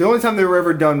involved. The only time they were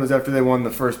ever done was after they won the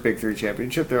first Big Three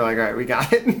championship. They're like, all right, we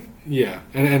got it. Yeah,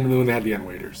 and when they had the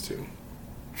N-Waiters too.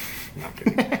 Not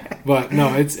kidding. But no,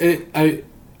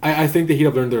 I think the Heat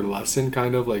have learned their lesson.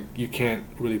 Kind of like, you can't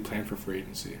really plan for free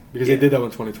agency because they did that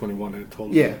in 2021 and it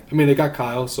totally. Yeah. I mean, they got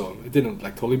Kyle, so it didn't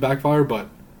like totally backfire, but.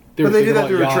 They did that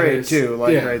through a trade too,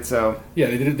 right? So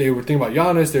they were thinking about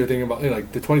Giannis. They were thinking about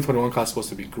like the 2021 class was supposed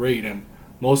to be great, and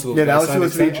most of those that was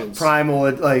supposed to be prime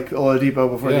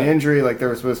Oladipo before the injury. Like, there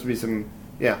was supposed to be some.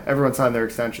 Yeah, everyone signed their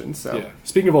extensions. So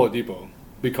speaking of Oladipo,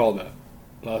 we called that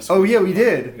last week. Oh yeah, we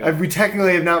did. Yeah. We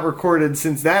technically have not recorded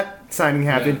since that signing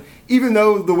happened. Yeah. Even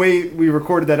though the way we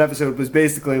recorded that episode was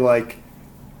basically like,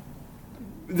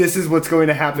 this is what's going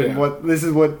to happen.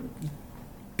 Yeah.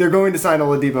 They're going to sign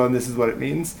Oladipo, and this is what it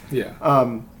means. Yeah.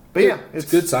 But yeah, it's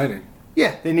good signing.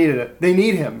 Yeah, they needed it. They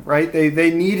need him, right?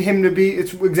 They need him to be.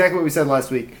 It's exactly what we said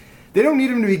last week. They don't need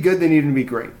him to be good. They need him to be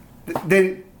great.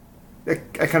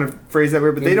 I kind of phrased that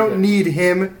weird, but they don't need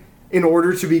him in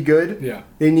order to be good. Yeah.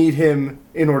 They need him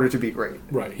in order to be great.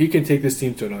 Right. He can take this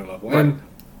team to another level. Right. And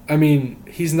I mean,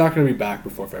 he's not going to be back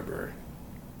before February,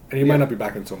 and he might not be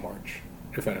back until March,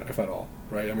 if at all.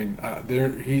 Right. I mean,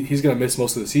 he's going to miss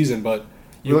most of the season, but.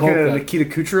 You're looking at a Nikita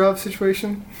Kucherov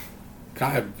situation?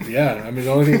 God, yeah. I mean,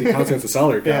 the only thing that counts against the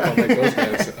salary cap, unlike those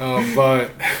guys.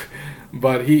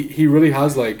 But he really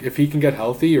has, like, if he can get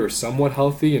healthy or somewhat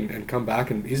healthy and come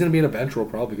back, and he's going to be in a bench role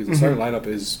probably because the starting lineup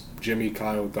is Jimmy,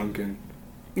 Kyle, Duncan.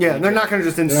 Yeah, they're not going to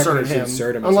just insert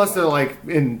him unless they're, like,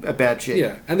 in a bad shape.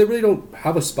 Yeah, and they really don't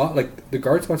have a spot. Like, the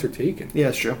guard spots are taken. Yeah,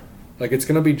 that's true. Like, it's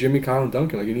going to be Jimmy, Kyle, and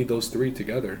Duncan. Like, you need those three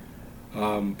together.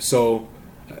 So...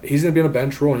 he's going to be on a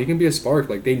bench role, and he can be a spark.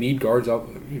 Like, they need guards up.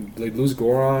 They lose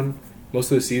Goran.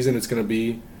 Most of the season, it's going to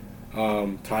be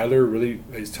Tyler. Really,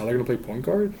 is Tyler going to play point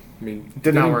guard? I mean,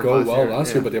 did not work go well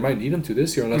last year, but they might need him to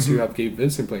this year unless you have Gabe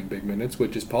Vincent playing big minutes,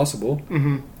 which is possible.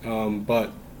 Mm-hmm.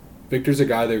 But Victor's a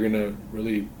guy they're going to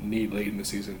really need late in the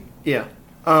season. Yeah.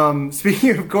 Speaking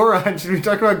of Goran, should we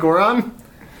talk about Goran?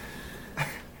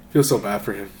 Feel so bad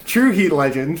for him. True Heat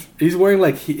legend. He's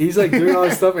wearing he's doing all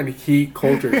this stuff in Heat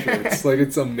culture shirts. Like,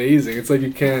 it's amazing. It's like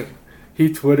you can't.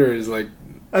 Heat Twitter is like.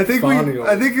 I think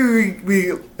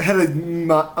we had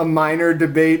a minor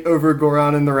debate over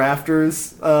Goran in the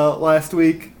rafters last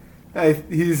week.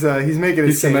 He's making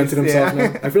he's cemented himself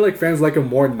now. I feel like fans like him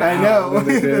more now. I know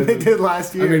than they did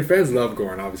last year. I mean, fans love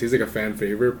Goran. Obviously, he's like a fan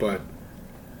favorite, but.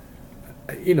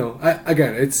 You know,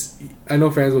 I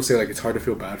know fans will say, like, it's hard to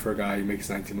feel bad for a guy who makes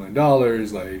 $19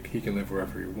 million, like, he can live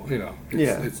wherever he wants, you know.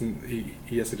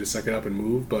 He has to just suck it up and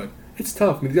move, but it's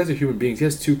tough. I mean, these guys are human beings. He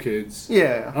has 2 kids.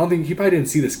 Yeah. I don't think, he probably didn't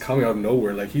see this coming out of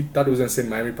nowhere. Like, he thought he was going to stay in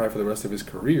Miami probably for the rest of his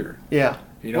career. Yeah.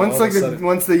 You know, once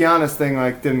the Giannis thing,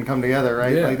 like, didn't come together,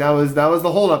 right? Yeah. Like, that was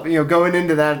the holdup. You know, going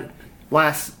into that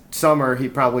last summer, he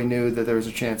probably knew that there was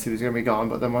a chance he was going to be gone,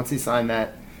 but then once he signed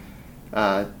that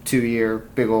 2-year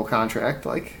big old contract,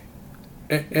 like...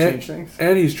 change things.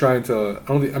 And he's trying to.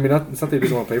 It's not that he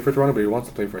doesn't want to play for Toronto, but he wants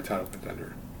to play for a title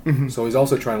contender. Mm-hmm. So he's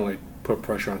also trying to, like, put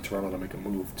pressure on Toronto to make a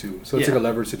move too. So it's like a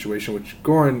leverage situation, which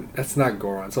Goran, that's not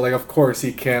Goran. So, like, of course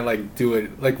he can't, like, do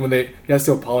it. Like, when he has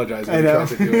to apologize when he tries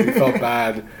to do it. He felt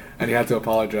bad and he had to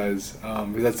apologize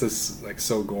because that's just, like,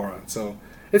 so Goran. So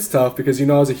it's tough because, you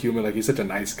know, as a human, like, he's such a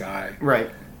nice guy, right?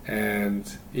 and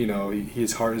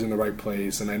his heart is in the right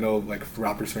place. And I know like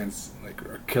Raptors fans like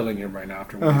are killing him right now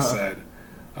after what he said,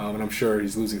 and I'm sure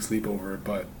he's losing sleep over it.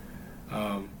 But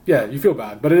yeah, you feel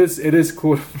bad, but it is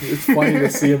cool. It's funny to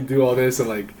see him do all this and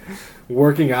like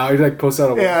working out. He like posts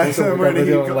out a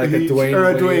video and, like a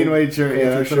Dwayne Wade shirt. Yeah,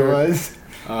 that's what it was.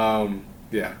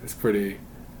 Yeah, it's pretty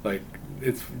like.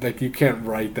 It's like you can't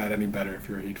write that any better if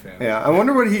you're a Heat fan. Yeah, I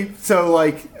wonder what so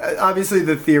like obviously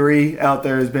the theory out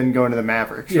there has been going to the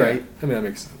Mavericks, right? I mean that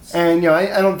makes sense. And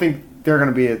I don't think they're going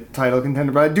to be a title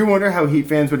contender, but I do wonder how Heat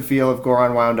fans would feel if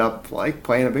Goran wound up like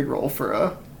playing a big role for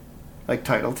a like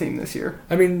title team this year.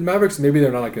 I mean Mavericks, maybe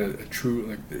they're not like a true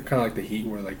like they're kind of like the Heat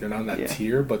where like they're not in that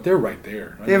tier, but they're right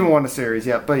there. They haven't won a series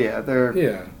yet, but yeah,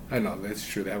 they're I know that's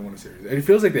true. They haven't won a series. It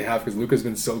feels like they have because Luka's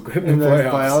been so good in the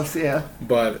playoffs. Yeah.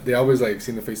 But they always like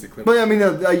seem to face the Clippers. But I mean,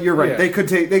 you're right. Yeah. They could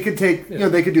take. They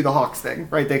could do the Hawks thing,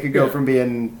 right? They could go from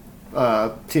being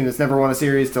a team that's never won a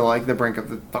series to like the brink of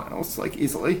the finals, like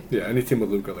easily. Yeah, any team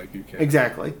with Luka, like you can.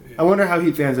 Exactly. Yeah. I wonder how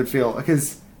Heat fans would feel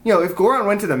because if Goran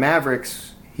went to the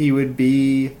Mavericks, he would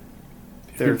be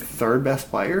their third best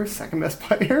player, second best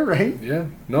player, right? Yeah.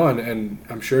 No, and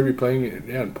I'm sure he'd be playing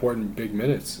important big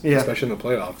minutes, especially in the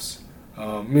playoffs.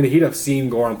 I mean, he'd have seen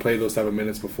Goran play those type of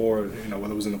minutes before,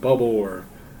 whether it was in the bubble or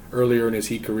earlier in his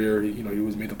Heat career. He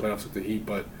was made the playoffs with the Heat,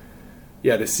 but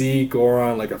yeah, to see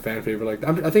Goran like a fan favorite,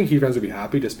 like I think Heat fans would be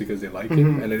happy just because they like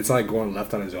him, and it's not like Goran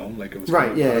left on his own, like it was out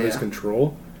of his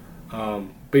control.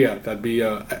 But yeah, that'd be.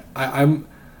 I'm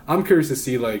curious to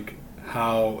see like.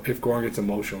 How if Goran gets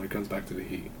emotional when he comes back to the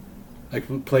Heat,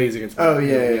 like plays against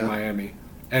Miami,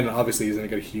 and obviously he's gonna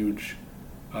get a huge,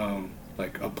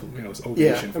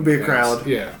 ovation. A big crowd.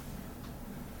 Yeah.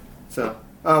 So,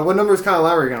 what number is Kyle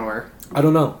Lowry gonna wear? I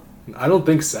don't know. I don't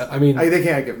think so. I mean, they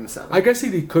can't give him 7. I guess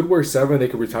he could wear 7. They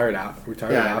could retire it after.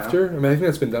 I mean, I think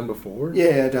that's been done before.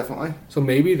 Yeah, definitely. So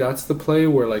maybe that's the play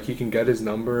where like he can get his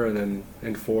number, and then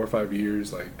in 4 or 5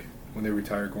 years, like when they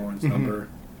retire Goran's number.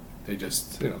 They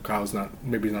just, Kyle's not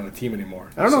a team anymore.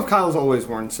 I don't know if Kyle's always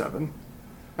worn 7.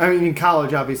 I mean, in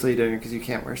college, obviously he didn't because you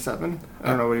can't wear 7. I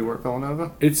don't know what he wore at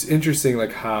Villanova. It's interesting,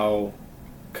 like, how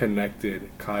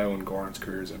connected Kyle and Goran's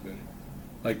careers have been.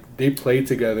 Like, they played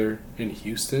together in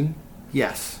Houston.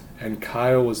 Yes. And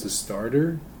Kyle was the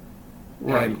starter.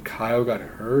 Right. And Kyle got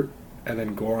hurt. And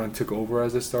then Goran took over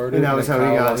as the starter. And that was how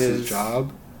Kyle he got lost his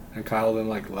job. And Kyle then,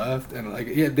 like, left. And, like,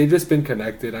 they've just been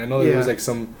connected. I know there was, like,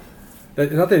 some... Not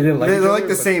that they didn't like each other. They're like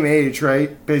the same age,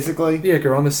 right? Basically. Yeah,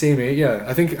 they're on the same age. Yeah,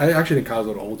 I actually think Kyle's a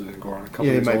little older than Goran. A couple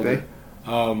years might older.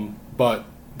 Be. But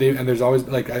there's always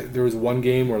like there was one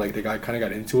game where like the guy kind of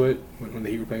got into it when the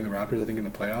Heat were playing the Raptors. I think in the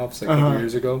playoffs like a couple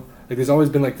years ago. Like there's always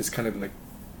been like this kind of like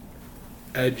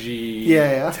edgy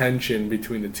tension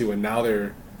between the two, and now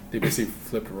they basically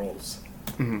flipped roles.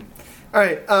 Mm-hmm. All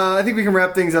right, I think we can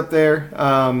wrap things up there.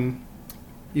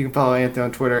 You can follow Anthony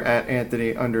on Twitter at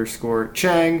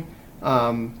Anthony_Chang.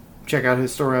 Check out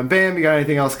his story on BAM. You got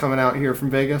anything else coming out here from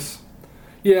Vegas?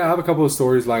 Yeah, I have a couple of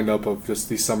stories lined up of just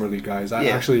these summer league guys.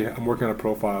 I'm working on a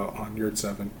profile on Yurt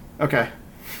 7. Okay.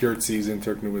 Yurt season,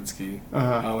 Dirk Nowitzki.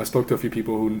 I spoke to a few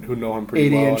people who know him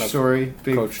pretty well. 80-inch story,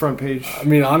 big front page. I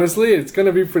mean, honestly, it's going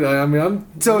to be pretty... I mean,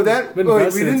 we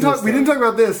didn't talk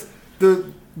about this.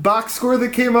 The box score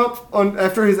that came up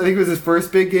after I think it was his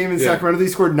first big game in Sacramento. He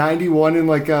scored 91 in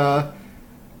like a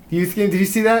youth game. Did you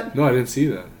see that? No, I didn't see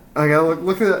that. I gotta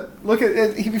look at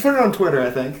it. He put it on Twitter, I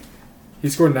think. He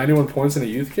scored 91 points in a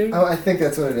youth game? Oh, I think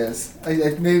that's what it is.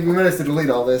 Maybe we might have to delete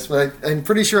all this, but I'm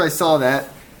pretty sure I saw that.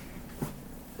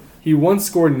 He once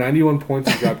scored 91 points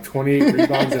and dropped 28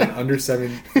 rebounds in the under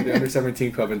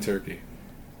 17 club in Turkey.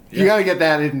 Yeah. You gotta get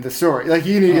that in the story. Like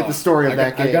you need to get the story of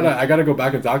that game. I gotta go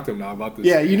back and talk to him now about this.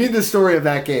 Yeah, you need the story of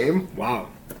that game. Wow.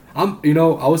 I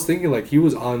was thinking like he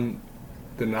was on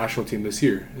the national team this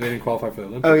year. They didn't qualify for the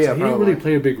Olympics. Oh yeah, so he didn't really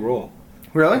play a big role.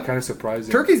 Really? Kind of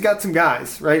surprising. Turkey's got some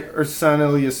guys, right? Ersan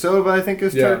Ilyasova, I think,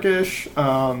 is Turkish.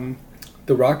 The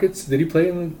Rockets. Did he play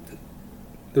in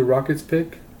the Rockets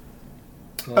pick?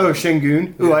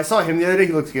 Şengün. Ooh, I saw him the other day.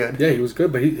 He looks good. Yeah, he was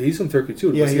good, but he's from Turkey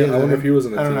too. Yeah, I wonder if he was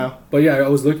on the team. I don't know. But yeah, I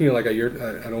was looking at like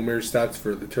at Omer's stats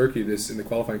for the Turkey in the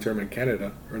qualifying tournament in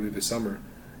Canada early this summer.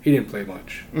 He didn't play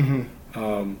much.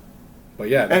 Mm-hmm. But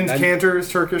yeah, and Cantor is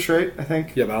Turkish, right? I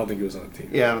think. Yeah, but I don't think he was on the team.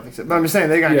 Yeah, I don't think so. But I'm just saying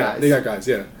they got guys. They got guys.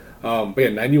 Yeah. But yeah,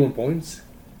 91 points.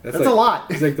 That's like, a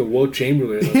lot. He's like the Will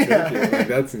Chamberlain of Turkey. Like,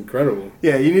 that's incredible.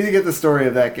 Yeah, you need to get the story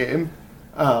of that game.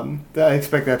 I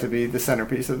expect that to be the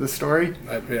centerpiece of the story.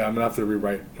 I'm gonna have to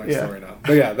rewrite my story now.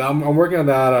 But yeah, I'm working on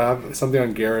that. I have something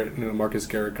on Garrett, Marcus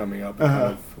Garrett coming up.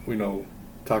 And kind of,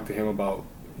 talk to him about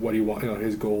what he wants,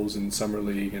 his goals in summer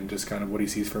league, and just kind of what he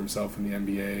sees for himself in the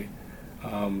NBA.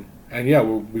 And yeah,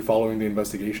 we'll be following the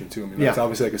investigation too. I mean, that's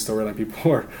obviously like a storyline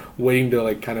people are waiting to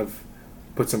like kind of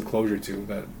put some closure to.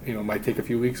 That might take a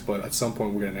few weeks, but at some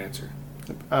point we'll get an answer.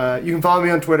 You can follow me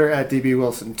on Twitter at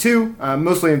DBWilson2. I'm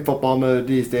mostly in football mode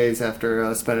these days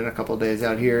after spending a couple of days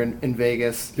out here in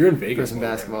Vegas. You're in Vegas for some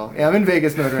basketball. Right? Yeah, I'm in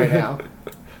Vegas mode right now.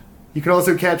 You can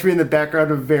also catch me in the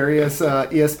background of various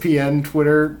ESPN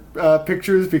Twitter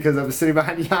pictures because I was sitting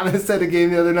behind Giannis at a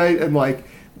game the other night and like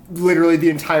literally the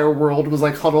entire world was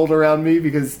like huddled around me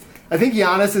because I think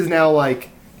Giannis is now like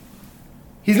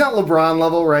he's not LeBron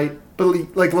level, right?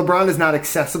 But like LeBron is not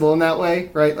accessible in that way,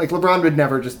 right? Like LeBron would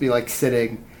never just be like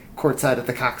sitting courtside at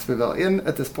the Cox Pavilion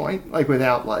at this point, like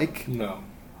without like no.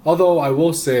 Although I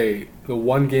will say the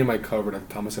one game I covered at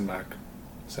the Thomas and Mack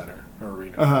Center or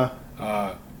Arena,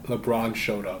 LeBron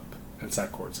showed up and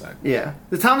sat courtside. Yeah,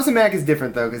 the Thomas and Mack is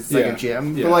different though because it's like a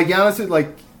gym. Yeah. But like Giannis would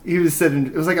like. He was sitting.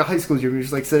 It was like a high school gym. He was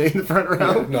just like sitting in the front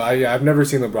row. No, I've never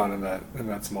seen LeBron in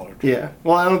that smaller gym. Yeah,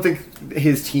 well, I don't think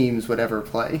his teams would ever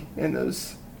play in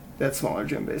that smaller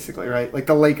gym, basically, right? Like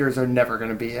the Lakers are never going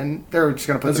to be in. They're just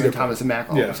going to put them in Thomas and Mack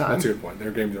all the time. That's a good point.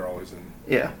 Their games are always in.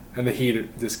 Yeah, and the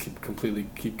Heat just keep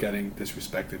getting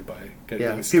disrespected by getting.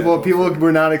 Yeah, people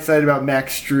were not excited about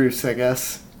Max Strus. I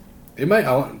guess they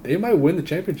might win the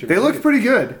championship. They looked pretty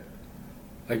good.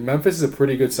 Like Memphis is a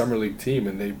pretty good summer league team,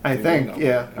 and I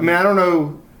mean, I don't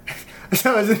know.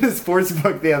 So I was in the sports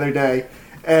book the other day,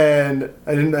 and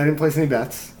I didn't place any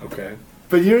bets. Okay.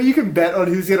 But you can bet on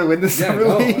who's going to win the summer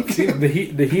league. The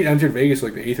Heat entered Vegas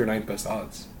with like the 8th or 9th best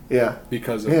odds. Yeah.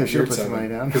 Because of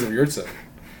Yurtseven. Because of Yurtseven.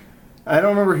 I don't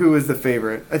remember who was the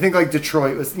favorite. I think like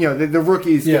Detroit was. The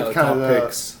rookies get kind of the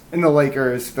picks. And the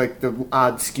Lakers like the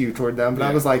odds skew toward them. But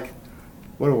I was like,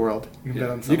 what a world! You can bet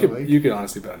on summer league. You can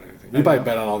honestly bet on anything. You probably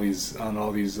bet on all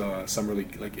these summer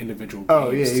league like individual games.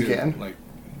 Oh yeah, you can like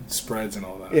spreads and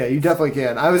all that. Yeah, you definitely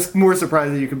can. I was more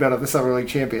surprised that you could bet on the summer league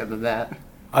champion than that.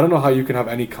 I don't know how you can have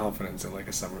any confidence in like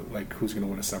who's going to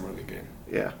win a summer league game.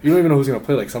 Yeah, you don't even know who's going to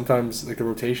play. Like sometimes like the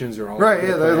rotations are all right.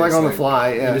 Yeah, they're like on the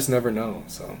fly. Yeah, you just never know.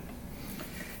 So.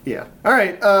 Yeah. All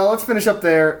right. Let's finish up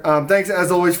there. Thanks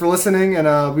as always for listening,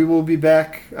 and we will be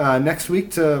back next week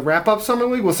to wrap up Summer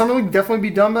League. Will Summer League definitely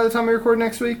be done by the time we record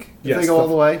next week? Yes. If they go all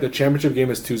the way. The championship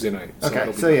game is Tuesday night.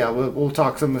 We'll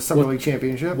talk some Summer League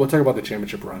championship. We'll talk about the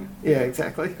championship run. Yeah,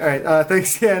 exactly. All right.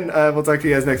 Thanks again. We'll talk to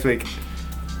you guys next week.